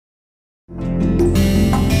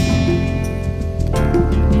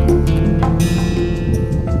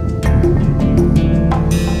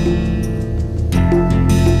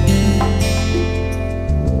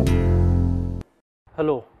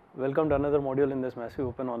Hello, welcome to another module in this massive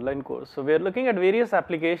open online course. So, we are looking at various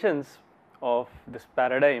applications of this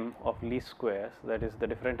paradigm of least squares, that is the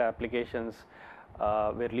different applications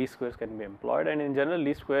where least squares can be employed, and in general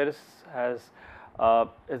least squares is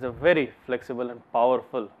a very flexible and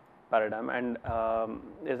powerful paradigm and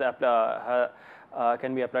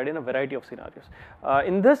can be applied in a variety of scenarios.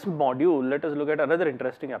 In this module, let us look at another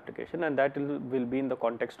interesting application, and that will be in the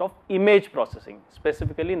context of image processing,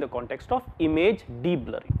 specifically in the context of image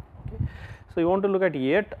deblurring. Okay. So, you want to look at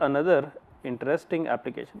yet another interesting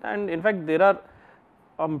application, and in fact there are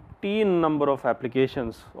umpteen number of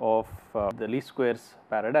applications of the least squares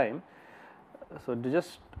paradigm. So,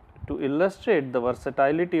 just to illustrate the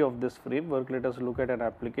versatility of this framework, let us look at an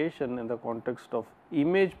application in the context of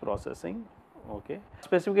image processing, okay,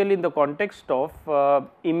 specifically in the context of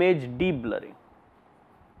image deblurring.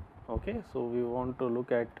 Okay. So, we want to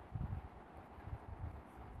look at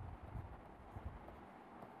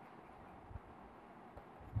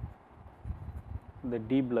the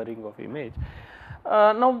deblurring of image.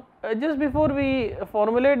 Now, just before we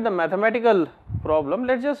formulate the mathematical problem,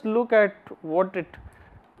 let us just look at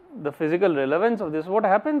the physical relevance of this. What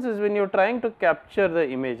happens is, when you are trying to capture the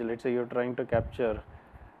image, let us say you are trying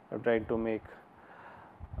to make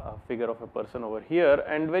a figure of a person over here,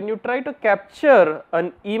 and when you try to capture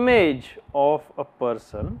an image of a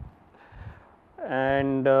person,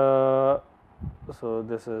 and so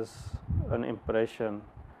this is an impression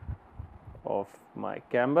of my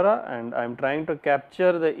camera, and I am trying to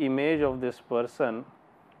capture the image of this person.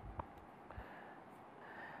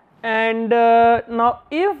 And now,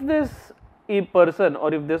 if this person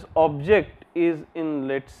or if this object is in,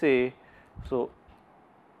 let us say, so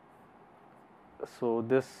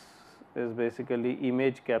this is basically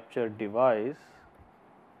image capture device,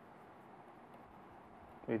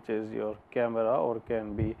 which is your camera, or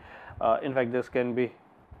can be in fact this can be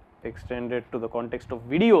extended to the context of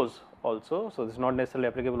videos also. So, this is not necessarily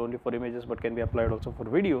applicable only for images, but can be applied also for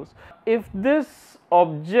videos. If this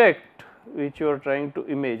object which you are trying to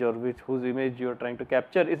image, or whose image you are trying to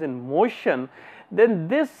capture, is in motion, then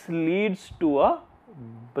this leads to a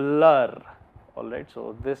blur. Alright.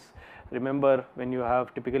 So, this, remember, when you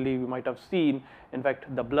have, typically you might have seen, in fact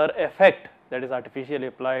the blur effect that is artificially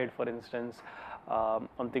applied, for instance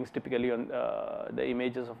on things, typically on the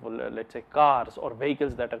images of, let us say, cars or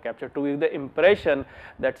vehicles that are captured, to give the impression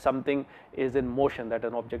that something is in motion, that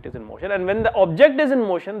an object is in motion, and when the object is in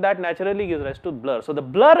motion, that naturally gives rise to blur. So, the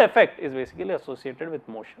blur effect is basically associated with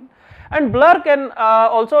motion, and blur can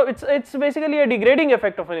also, it's basically a degrading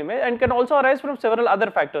effect of an image, and can also arise from several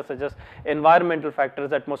other factors such as environmental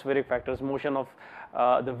factors, atmospheric factors, motion of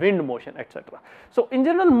the wind motion, etc. So, in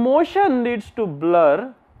general, motion leads to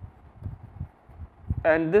blur,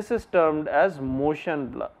 and this is termed as motion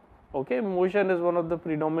blur. Okay. Motion is one of the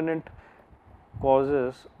predominant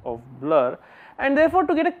causes of blur, and therefore,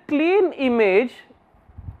 to get a clean image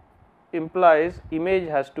implies image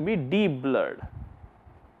has to be deblurred.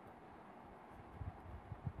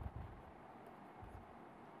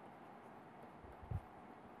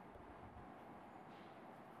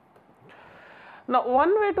 Now,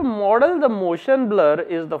 one way to model the motion blur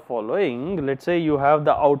is the following. Let us say you have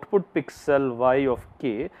the output pixel y of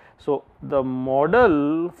k. So, the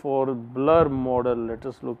model for blur model, let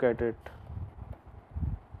us look at it.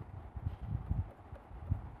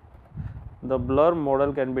 The blur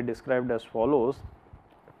model can be described as follows.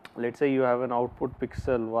 Let us say you have an output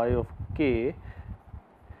pixel y of k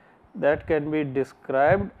that can be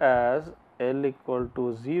described as L equal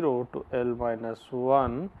to 0 to L minus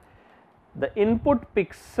 1. The input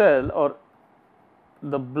pixel or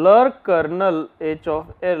the blur kernel h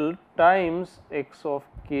of L times x of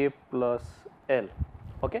k plus L.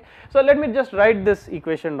 Okay. So, let me just write this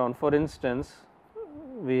equation down. For instance,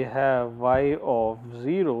 we have y of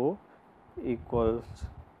 0 equals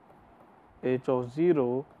h of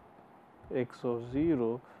 0 x of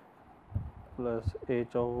 0 plus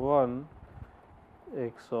h of 1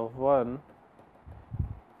 x of 1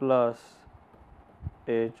 plus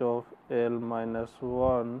h of L minus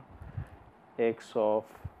 1 x of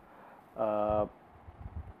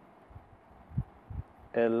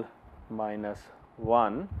L minus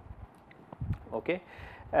 1. Okay.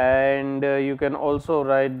 And you can also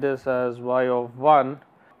write this as y of 1,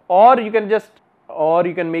 or you can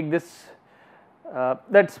make this,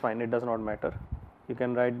 that is fine, it does not matter. You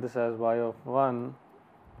can write this as y of 1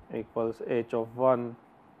 equals h of 1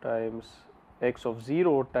 times x of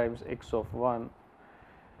 0 times x of 1.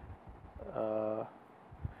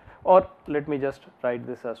 Or let me just write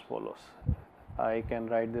this as follows. I can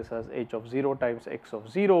write this as h of 0 times x of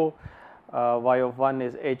 0, y of 1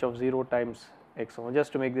 is h of 0 times x of 1,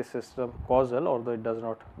 just to make this system causal, although it does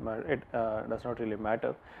not matter, it does not really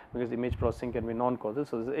matter because image processing can be non-causal.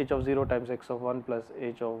 So, this is h of 0 times x of 1 plus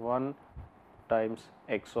h of 1 times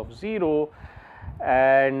x of 0,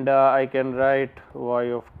 and I can write y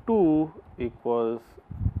of 2 equals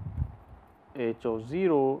h of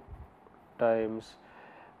 0 times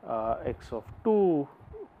x of 2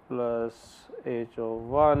 plus h of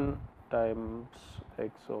 1 times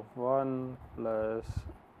x of 1 plus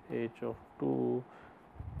h of 2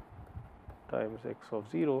 times x of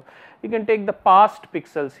 0. You can take the past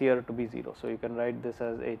pixels here to be 0. So, you can write this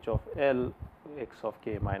as h of L x of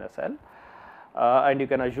k minus L, and you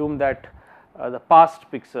can assume that the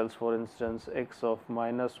past pixels, for instance x of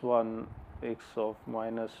minus 1, x of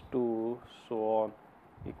minus 2, so on,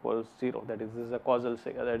 equals 0. That is, this is a causal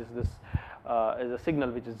signal, that is, this is a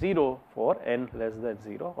signal which is 0 for n less than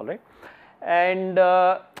 0, all right. And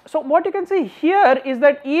so, what you can see here is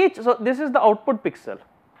that each, so this is the output pixel,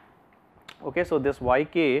 okay. So, this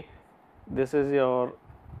yk, this is your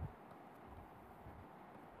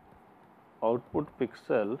output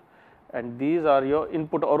pixel, and these are your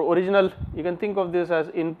input or original, you can think of this as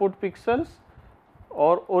input pixels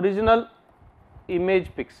or original image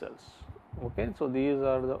pixels, okay. So, these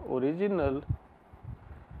are the original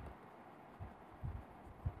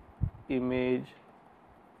image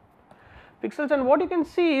pixels, and what you can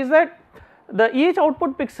see is that each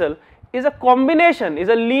output pixel is a combination, is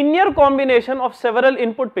a linear combination of several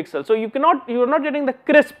input pixels. So, you are not getting the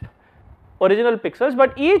crisp original pixels,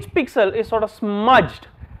 but each pixel is sort of smudged,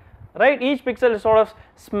 right. Each pixel is sort of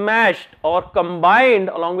smashed or combined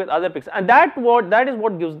along with other pixels, and that is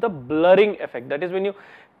what gives the blurring effect. That is when you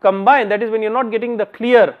combine, that is when you are not getting the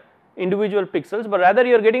clear individual pixels, but rather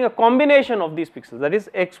you are getting a combination of these pixels, that is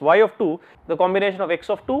x y of 2, the combination of x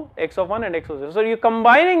of 2, x of 1 and x of 0. So, you are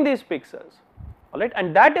combining these pixels, alright,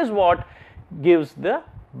 and that is what gives the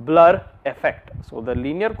blur effect. So, the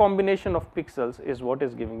linear combination of pixels is what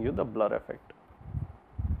is giving you the blur effect.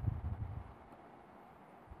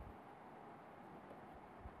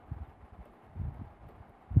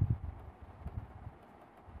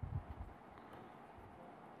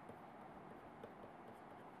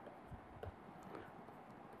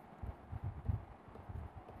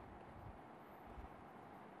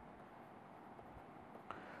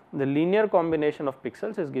 The linear combination of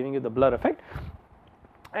pixels is giving you the blur effect,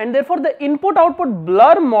 and therefore, the input output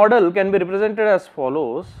blur model can be represented as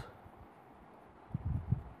follows.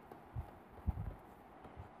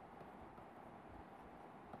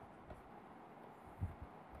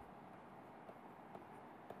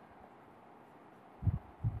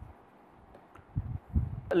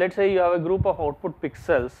 Let us say you have a group of output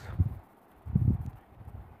pixels,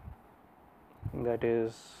 that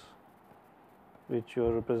is, which you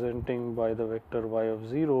are representing by the vector y of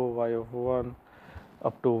 0, y of 1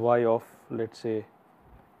 up to y of, let us say,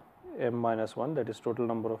 m minus 1, that is total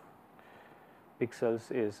number of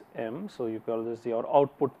pixels is m. So, you call this your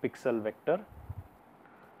output pixel vector.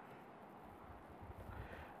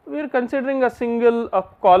 We are considering a single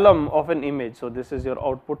column of an image. So, this is your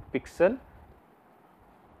output pixel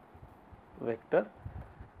vector.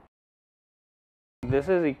 This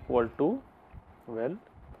is equal to, well,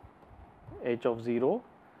 h of 0,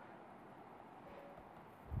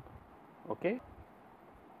 okay,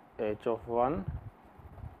 h of 1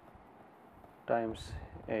 times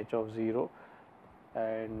h of 0,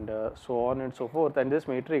 and so on and so forth, and this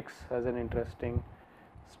matrix has an interesting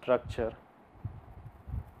structure.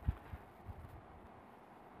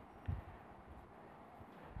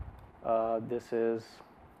 This is,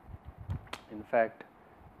 in fact,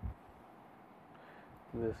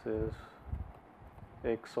 this is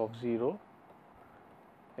x of 0,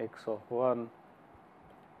 x of 1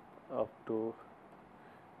 up to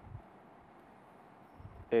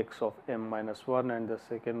x of m minus 1, and the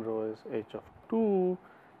second row is h of 2,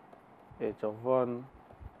 h of 1,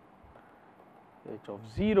 h of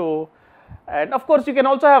 0, and of course, you can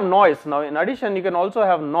also have noise. Now, in addition, you can also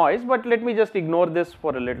have noise, but let me just ignore this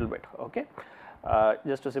for a little bit, okay.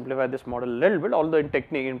 Just to simplify this model a little bit, although in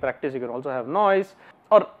technique, in practice, you can also have noise,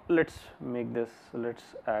 or let us make this, let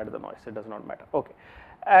us add the noise, it does not matter, okay.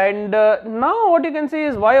 And now what you can see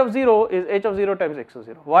is y of 0 is h of 0 times x of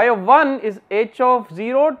 0, y of 1 is h of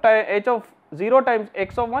 0 times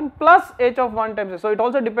x of 1 plus h of 1 times x. So, it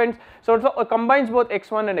also depends, so it combines both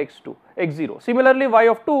x1 and x2, x0. Similarly, y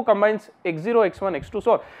of 2 combines x0, x1, x2,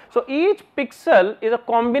 so on. So, each pixel is a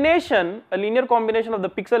combination, a linear combination of the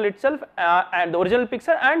pixel itself and the original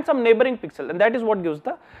pixel and some neighboring pixel, and that is what gives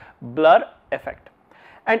the blur effect.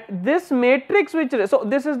 and this matrix which, so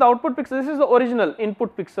this is the output pixel, this is the original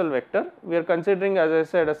input pixel vector. We are considering, as I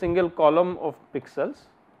said, a single column of pixels,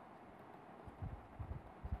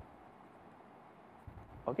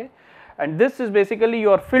 okay, and this is basically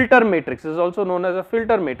your filter matrix. This is also known as a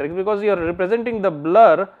filter matrix because you are representing the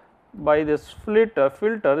blur by this filter,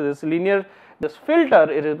 this linear, this filter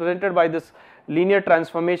is represented by this linear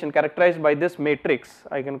transformation characterized by this matrix.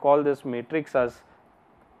 I can call this matrix as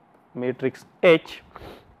matrix H.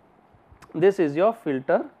 This is your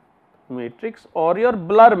filter matrix or your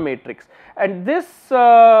blur matrix, and this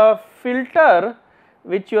filter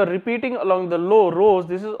which you are repeating along the low rows,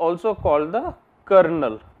 this is also called the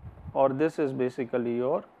kernel, or this is basically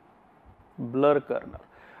your blur kernel.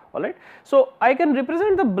 Alright. So, I can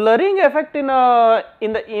represent the blurring effect in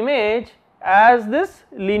the image as this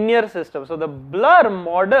linear system. So, the blur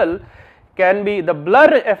model can be the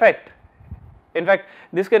blur effect. In fact,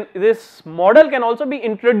 this model can also be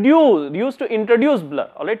used to introduce blur,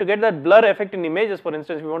 alright, to get that blur effect in images. For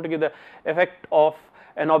instance, if you want to give the effect of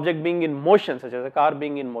an object being in motion, such as a car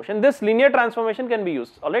being in motion, this linear transformation can be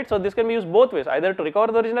used, alright. So, this can be used both ways, either to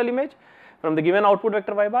recover the original image from the given output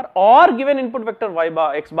vector y bar or given input vector y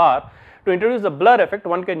bar x bar. To introduce the blur effect,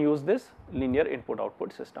 one can use this linear input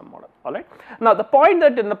output system model, alright. Now, the point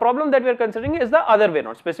that in the problem that we are considering is the other way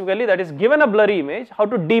around, specifically, that is, given a blurry image, how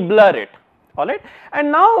to deblur it, alright.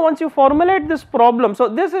 And now, once you formulate this problem, so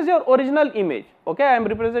this is your original image, okay, I am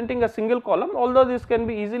representing a single column, although this can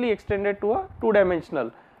be easily extended to a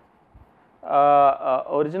two-dimensional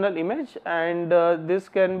original image, and this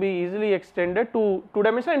can be easily extended to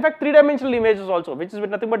two-dimensional, in fact, three-dimensional images also, which is with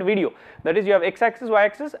nothing but video, that is, you have x axis, y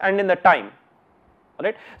axis, and in the time,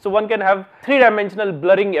 alright. So, one can have three-dimensional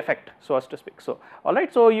blurring effect, so as to speak. So,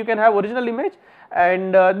 alright, so you can have original image,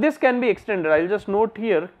 and this can be extended, I will just note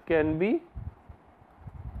here, can be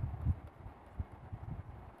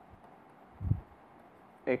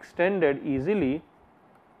extended easily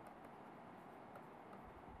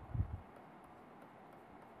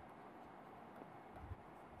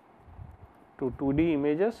to 2D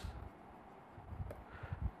images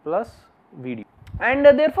plus video. And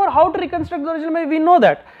therefore, how to reconstruct the original image, we know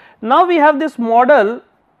that. Now, we have this model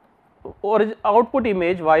or output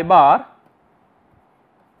image y bar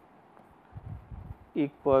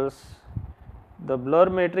equals the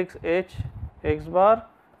blur matrix H x bar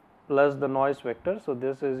plus the noise vector. So,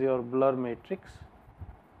 this is your blur matrix,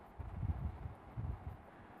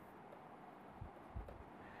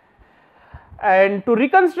 and to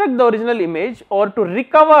reconstruct the original image or to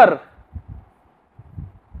recover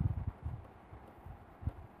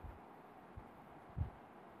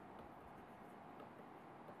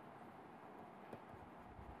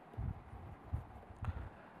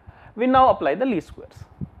we now apply the least squares,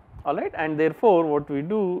 alright, and therefore, what we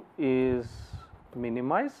do is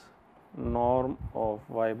minimize norm of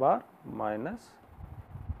y bar minus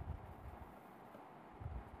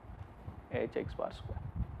h x bar square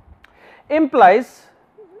implies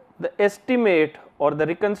the estimate or the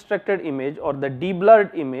reconstructed image or the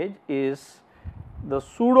deblurred image is the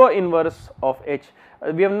pseudo inverse of h.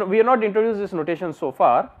 We have not introduced this notation so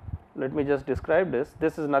far. Let me just describe this.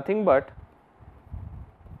 This is nothing but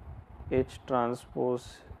H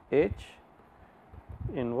transpose H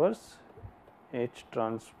inverse H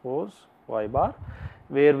transpose y bar,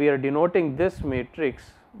 where we are denoting this matrix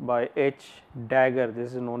by H dagger.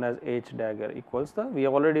 This is known as H dagger equals the, we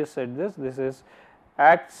have already said this, this is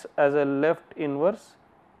acts as a left inverse,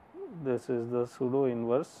 this is the pseudo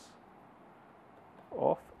inverse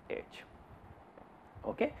of H,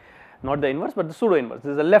 okay, not the inverse but the pseudo inverse,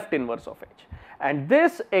 this is the left inverse of H, and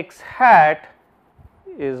this x hat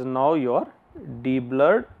is now your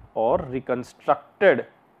deblurred or reconstructed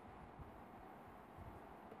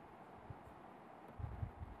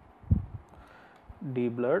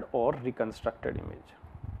image.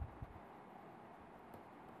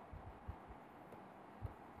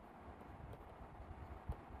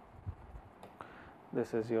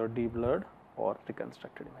 This is your deblurred or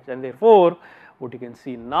reconstructed image, and therefore, what you can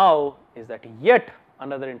see now is that yet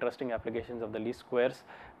another interesting applications of the least squares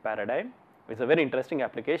paradigm. It is a very interesting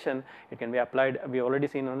application. It can be applied, we have already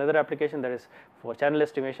seen another application, that is for channel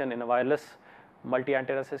estimation in a wireless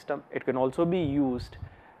multi-antenna system. It can also be used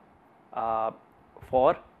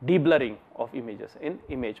for deblurring of images in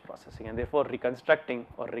image processing, and therefore reconstructing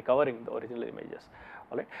or recovering the original images,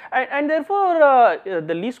 alright. And therefore,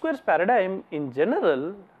 the least squares paradigm in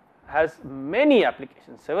general has many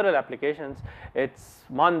applications, several applications. It is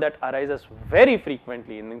one that arises very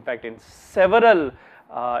frequently, in fact, in several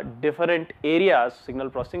different areas,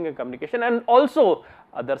 signal processing and communication, and also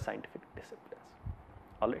other scientific disciplines,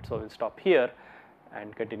 alright. So, we will stop here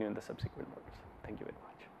and continue in the subsequent modules. Thank you very much.